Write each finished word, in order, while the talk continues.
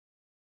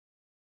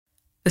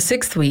The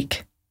 6th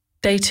week,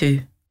 Day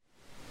 2.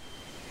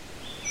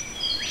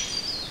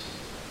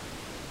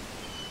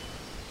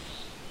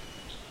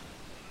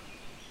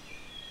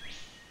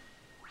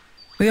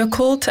 We are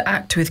called to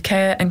act with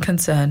care and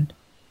concern,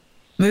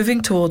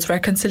 moving towards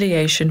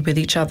reconciliation with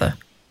each other,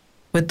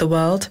 with the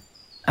world,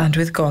 and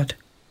with God.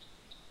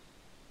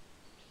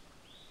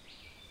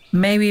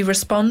 May we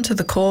respond to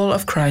the call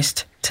of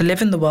Christ to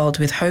live in the world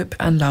with hope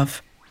and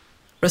love,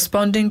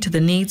 responding to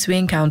the needs we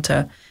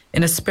encounter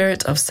in a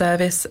spirit of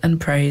service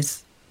and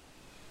praise.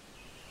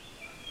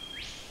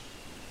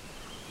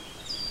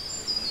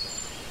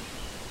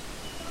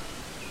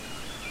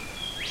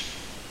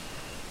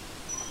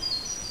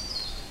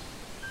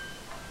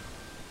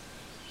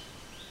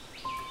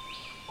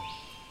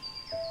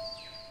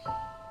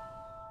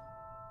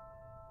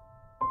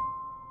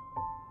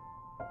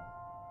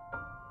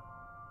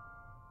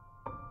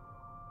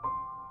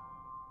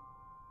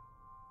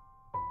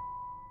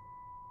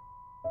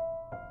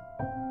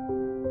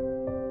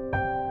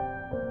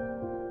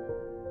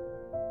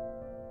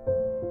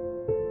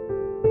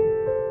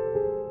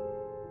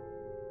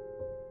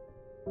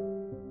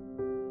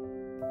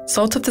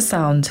 Salt of the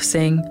Sound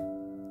sing,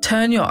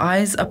 "Turn your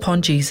eyes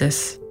upon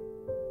Jesus,"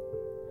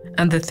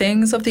 and the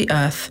things of the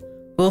earth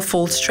will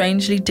fall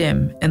strangely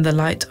dim in the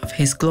light of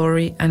his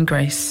glory and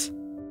grace.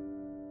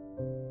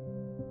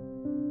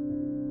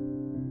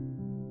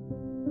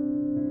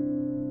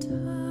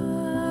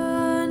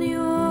 Turn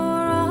your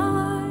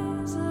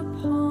eyes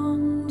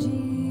upon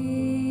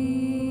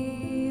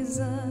Jesus,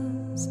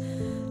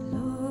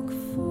 look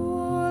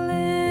full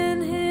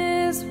in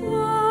his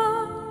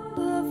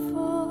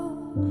wonderful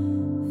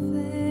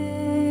face,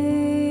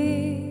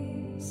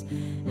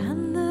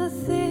 and the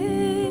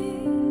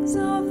things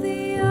of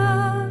the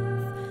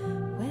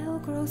earth will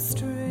grow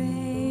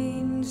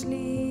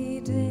strangely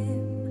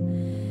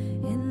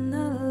dim in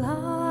the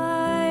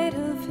light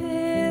of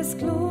his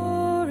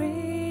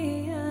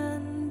glory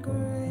and grace.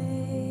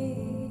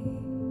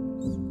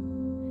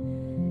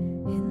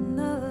 In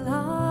the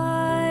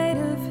light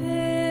of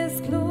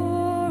his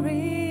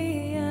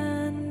glory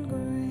and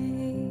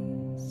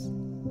grace.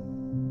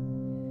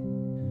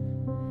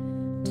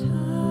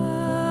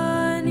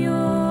 Turn your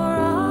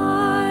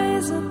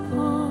eyes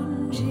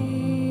upon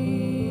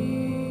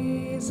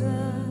Jesus,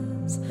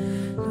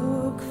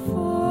 look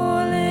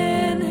full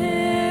in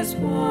his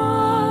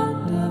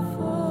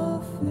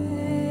wonderful face,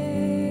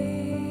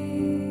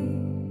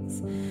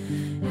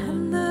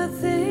 and the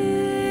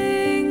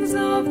things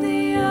of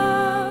the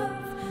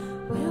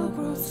earth will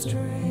grow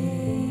strangely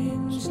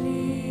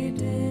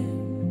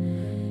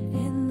dim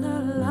in the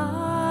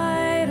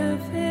light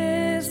of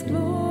his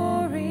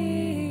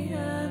glory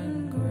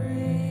and grace.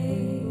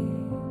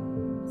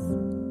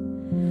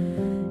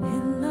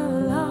 In the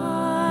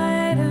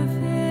light of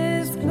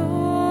his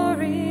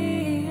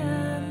glory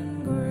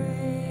and grace.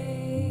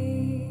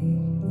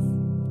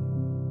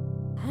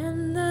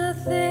 And the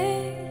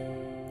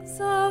things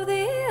of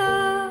the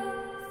earth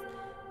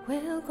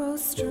will grow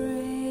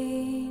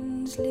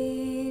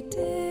strangely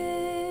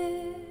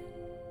dim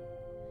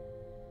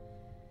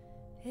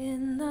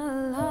in the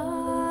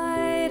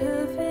light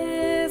of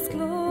his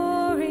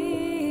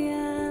glory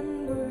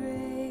and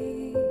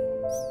grace.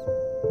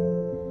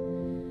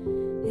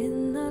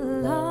 In the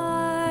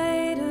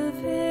light of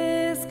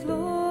his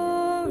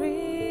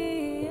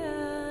glory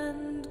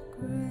and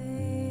grace.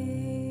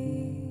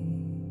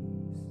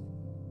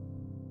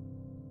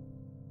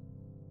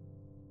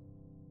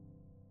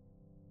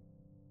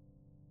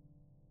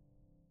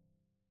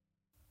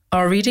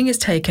 Our reading is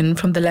taken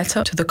from the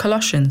letter to the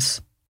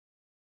Colossians.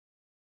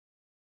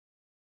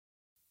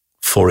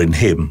 For in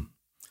him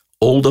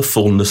all the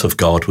fullness of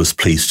God was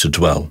pleased to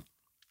dwell,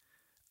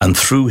 and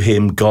through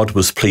him God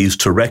was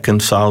pleased to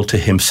reconcile to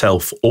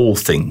himself all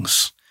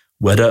things,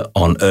 whether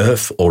on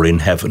earth or in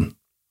heaven,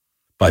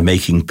 by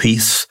making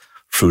peace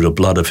through the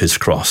blood of his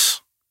cross.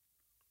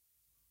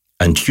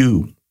 And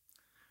you,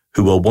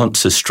 who were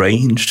once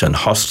estranged and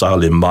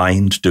hostile in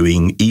mind,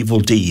 doing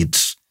evil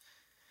deeds,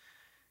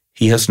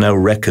 he has now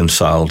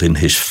reconciled in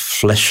his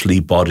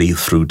fleshly body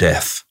through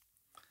death,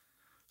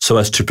 so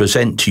as to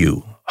present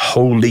you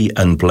holy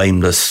and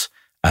blameless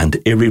and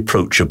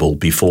irreproachable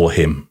before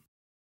him.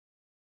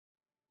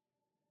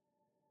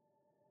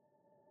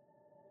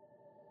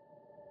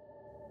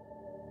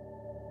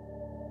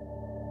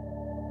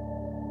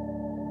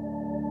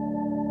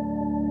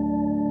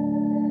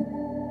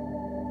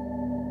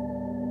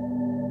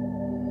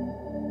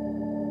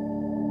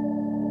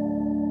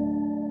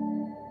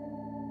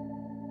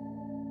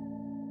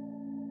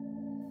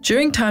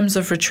 During times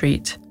of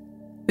retreat,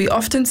 we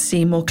often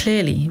see more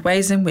clearly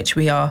ways in which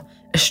we are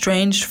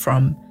estranged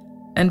from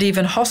and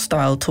even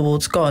hostile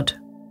towards God.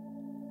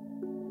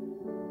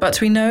 But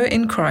we know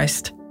in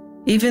Christ,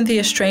 even the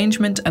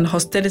estrangement and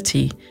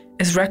hostility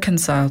is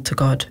reconciled to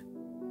God.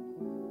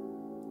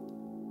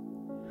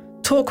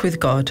 Talk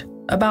with God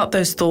about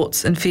those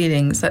thoughts and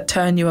feelings that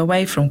turn you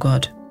away from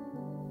God.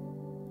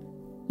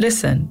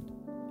 Listen,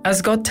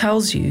 as God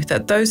tells you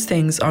that those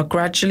things are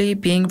gradually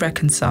being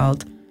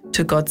reconciled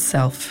to God's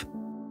self.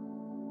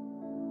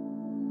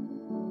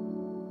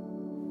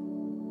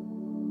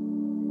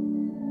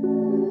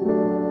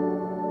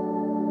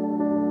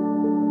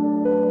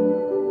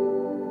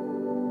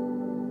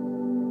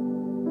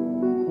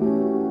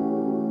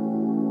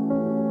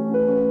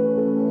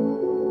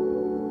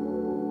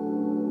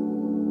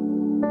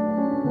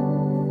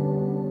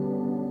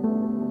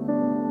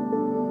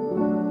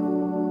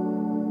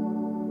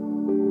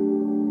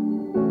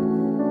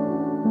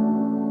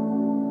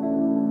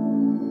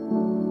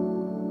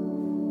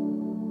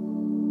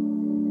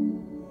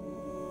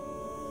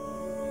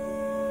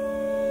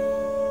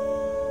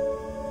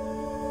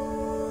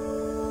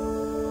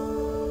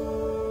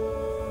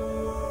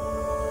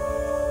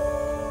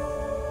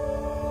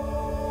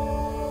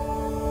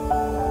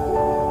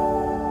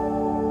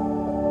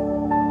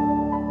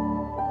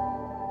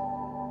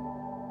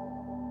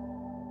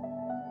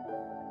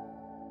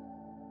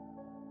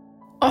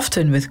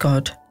 Often with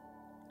God,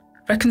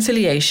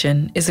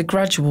 reconciliation is a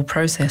gradual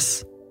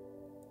process.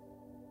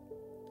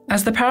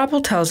 As the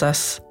parable tells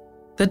us,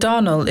 the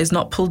darnel is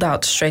not pulled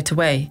out straight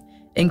away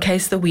in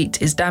case the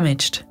wheat is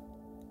damaged.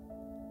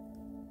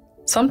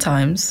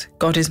 Sometimes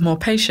God is more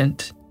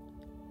patient,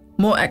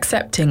 more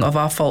accepting of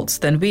our faults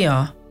than we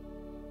are.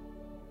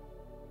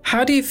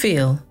 How do you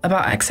feel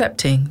about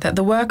accepting that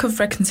the work of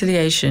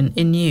reconciliation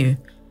in you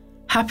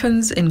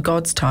happens in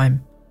God's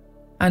time,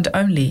 and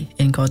only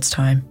in God's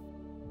time?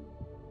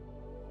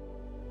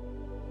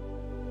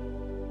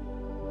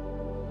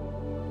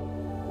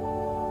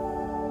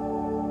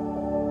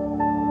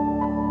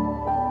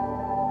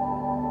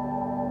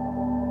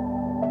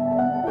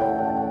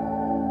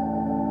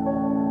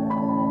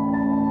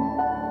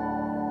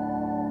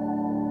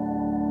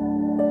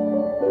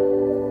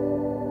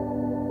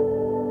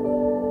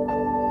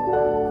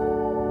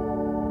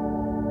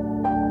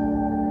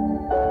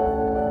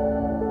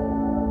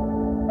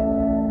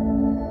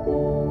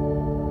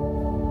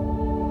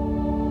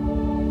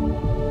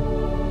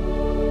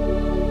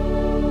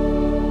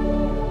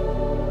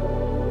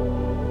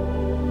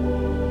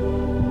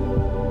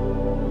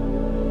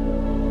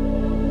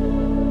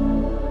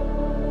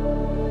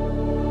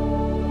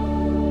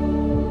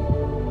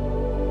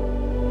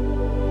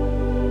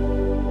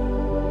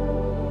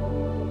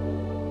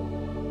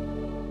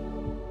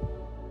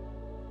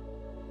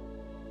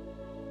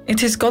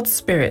 It is God's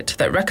Spirit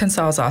that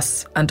reconciles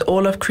us and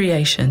all of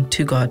creation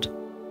to God.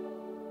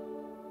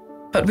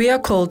 But we are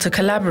called to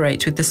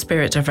collaborate with the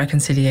Spirit of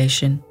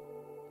reconciliation.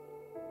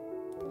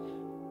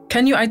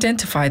 Can you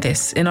identify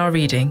this in our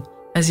reading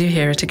as you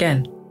hear it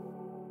again?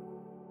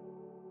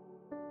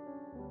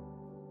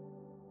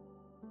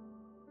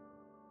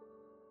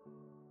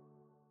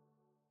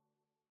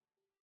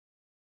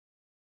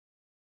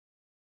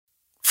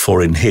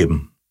 For in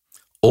him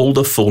all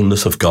the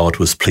fullness of God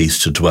was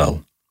pleased to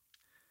dwell,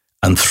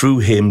 and through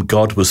him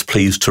God was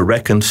pleased to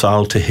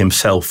reconcile to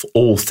himself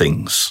all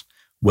things,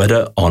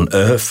 whether on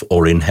earth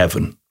or in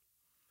heaven,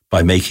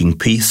 by making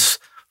peace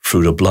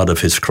through the blood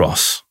of his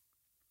cross.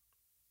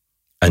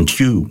 And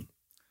you,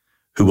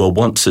 who were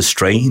once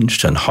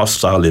estranged and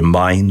hostile in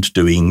mind,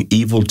 doing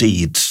evil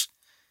deeds,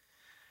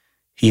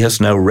 he has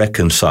now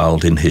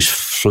reconciled in his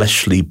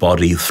fleshly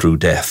body through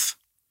death,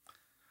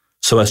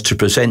 so as to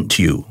present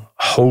you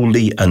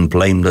holy and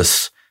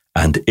blameless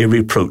and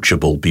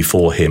irreproachable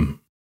before him.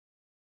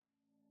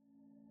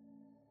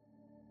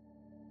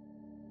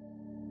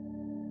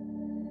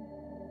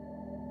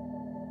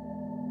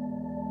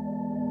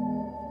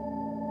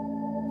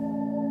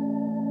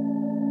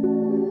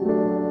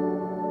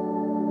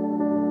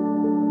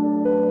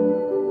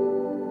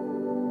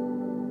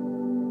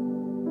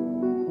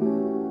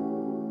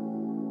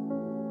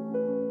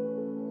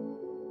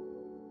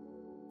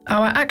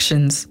 Our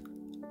actions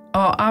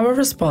are our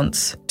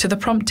response to the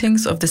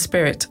promptings of the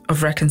Spirit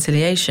of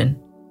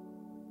reconciliation.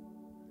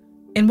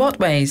 In what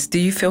ways do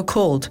you feel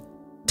called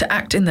to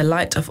act in the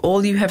light of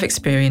all you have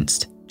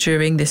experienced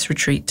during this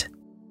retreat?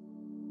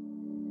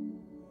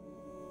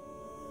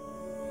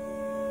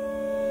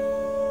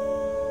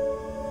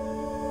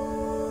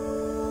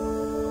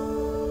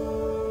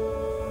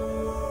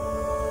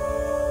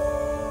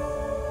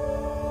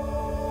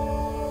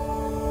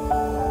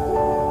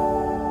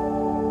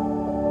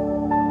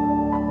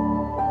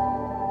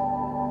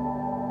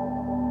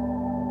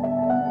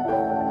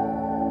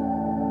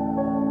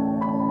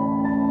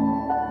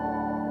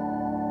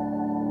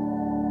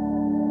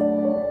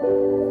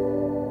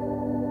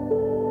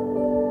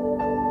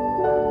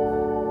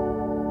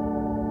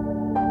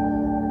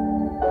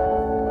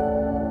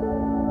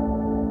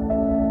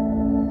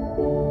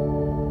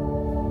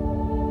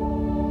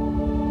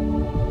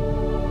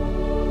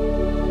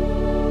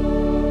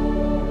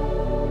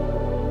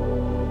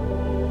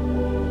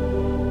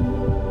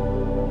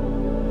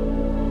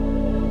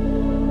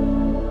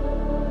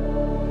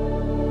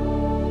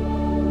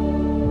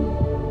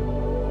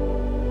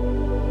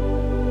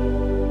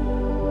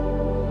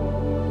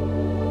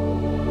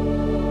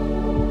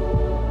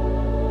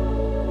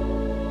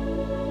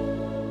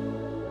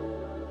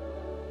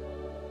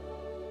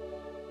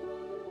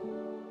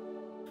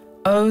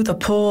 Oh, the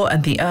poor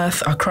and the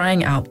earth are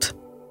crying out.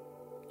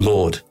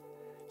 Lord,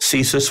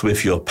 seize us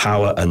with your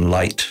power and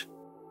light,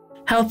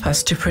 Help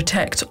us to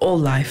protect all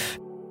life,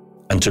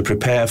 and to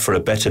prepare for a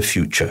better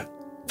future.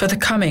 for the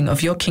coming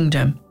of your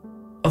kingdom,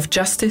 of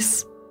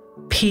justice,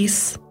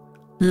 peace,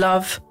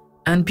 love,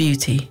 and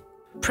beauty.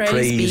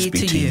 Praise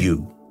be to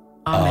you.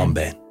 Amen.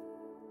 Amen.